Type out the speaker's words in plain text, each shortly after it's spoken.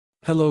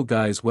Hello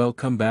guys,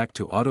 welcome back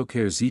to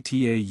AutoCare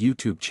ZTA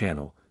YouTube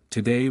channel.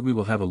 Today we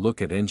will have a look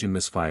at engine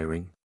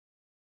misfiring.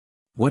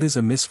 What is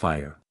a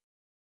misfire?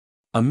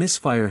 A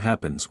misfire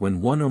happens when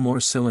one or more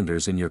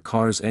cylinders in your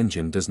car's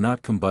engine does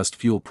not combust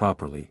fuel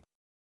properly.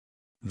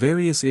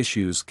 Various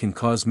issues can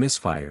cause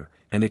misfire,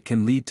 and it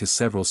can lead to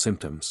several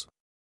symptoms.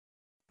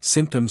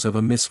 Symptoms of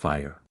a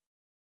misfire.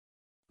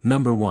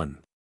 Number 1.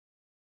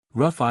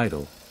 Rough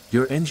idle.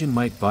 Your engine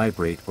might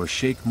vibrate or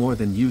shake more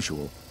than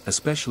usual,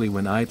 especially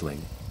when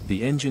idling.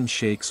 The engine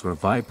shakes or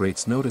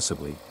vibrates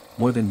noticeably,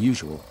 more than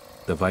usual.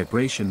 The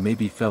vibration may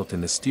be felt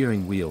in the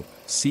steering wheel,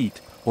 seat,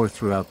 or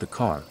throughout the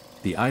car.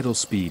 The idle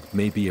speed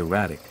may be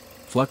erratic,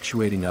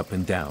 fluctuating up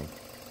and down.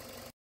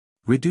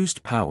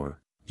 Reduced power.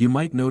 You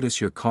might notice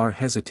your car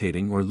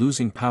hesitating or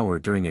losing power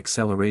during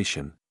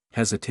acceleration.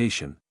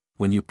 Hesitation.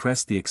 When you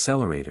press the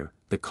accelerator,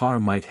 the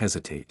car might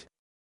hesitate.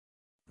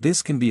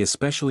 This can be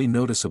especially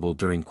noticeable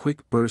during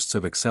quick bursts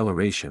of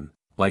acceleration,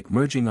 like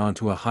merging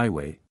onto a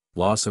highway.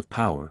 Loss of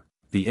power.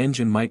 The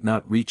engine might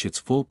not reach its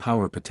full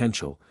power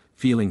potential,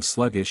 feeling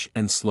sluggish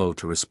and slow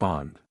to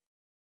respond.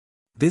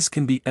 This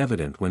can be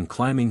evident when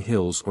climbing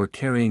hills or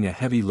carrying a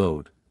heavy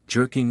load,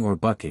 jerking or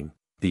bucking.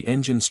 The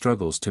engine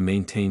struggles to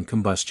maintain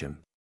combustion.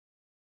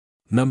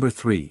 Number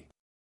 3.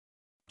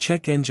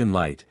 Check engine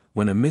light.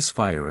 When a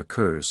misfire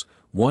occurs,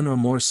 one or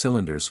more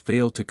cylinders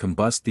fail to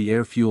combust the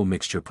air-fuel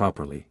mixture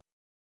properly.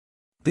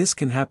 This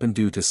can happen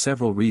due to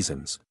several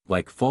reasons,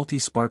 like faulty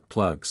spark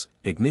plugs,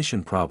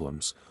 ignition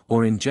problems,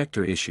 or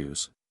injector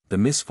issues. The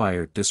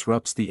misfire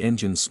disrupts the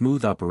engine's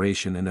smooth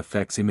operation and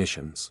affects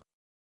emissions.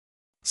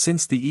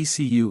 Since the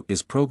ECU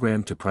is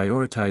programmed to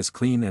prioritize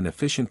clean and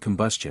efficient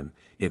combustion,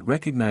 it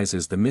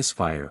recognizes the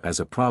misfire as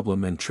a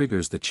problem and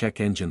triggers the check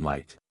engine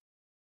light.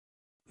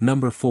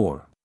 Number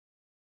 4.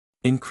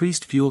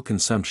 Increased fuel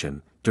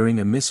consumption. During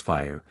a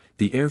misfire,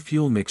 the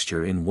air-fuel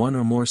mixture in one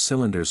or more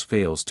cylinders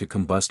fails to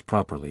combust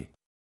properly.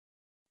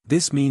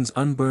 This means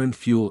unburned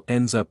fuel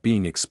ends up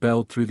being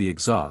expelled through the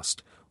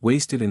exhaust,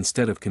 wasted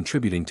instead of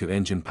contributing to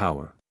engine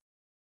power.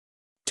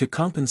 To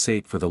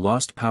compensate for the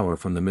lost power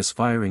from the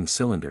misfiring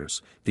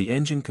cylinders, the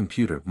engine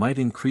computer might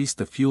increase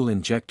the fuel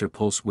injector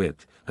pulse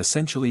width,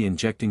 essentially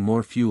injecting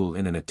more fuel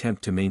in an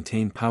attempt to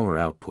maintain power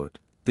output.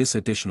 This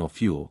additional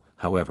fuel,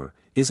 however,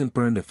 isn't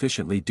burned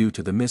efficiently due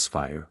to the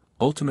misfire,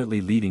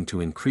 ultimately leading to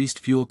increased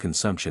fuel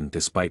consumption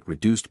despite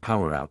reduced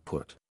power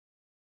output.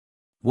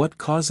 What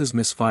causes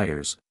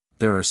misfires?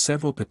 There are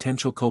several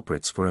potential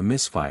culprits for a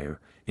misfire,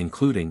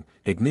 including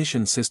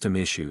ignition system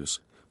issues,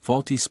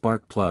 faulty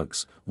spark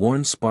plugs,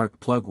 worn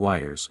spark plug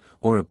wires,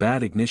 or a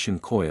bad ignition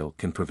coil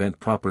can prevent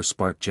proper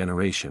spark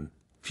generation.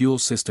 Fuel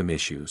system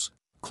issues,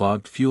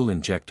 clogged fuel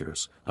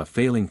injectors, a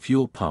failing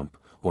fuel pump,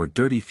 or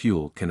dirty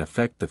fuel can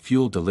affect the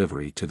fuel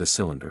delivery to the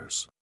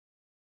cylinders.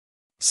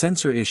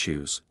 Sensor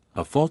issues.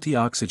 A faulty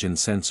oxygen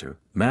sensor,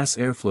 mass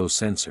airflow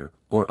sensor,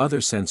 or other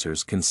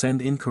sensors can send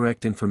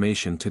incorrect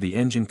information to the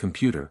engine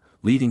computer,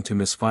 leading to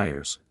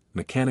misfires.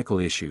 Mechanical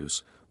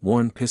issues,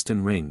 worn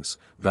piston rings,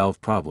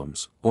 valve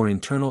problems, or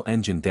internal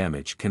engine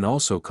damage can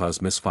also cause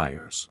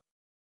misfires.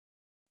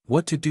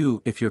 What to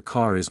do if your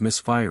car is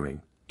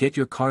misfiring? Get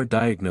your car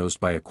diagnosed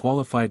by a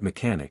qualified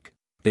mechanic.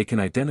 They can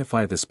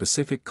identify the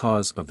specific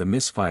cause of the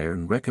misfire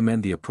and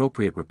recommend the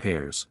appropriate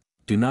repairs.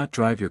 Do not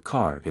drive your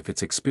car if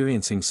it's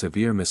experiencing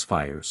severe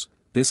misfires.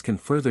 This can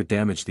further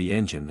damage the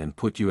engine and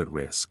put you at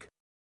risk.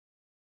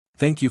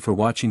 Thank you for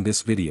watching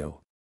this video.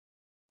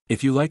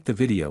 If you liked the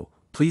video,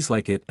 please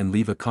like it and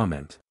leave a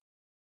comment.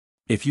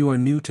 If you are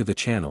new to the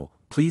channel,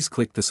 please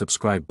click the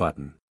subscribe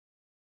button.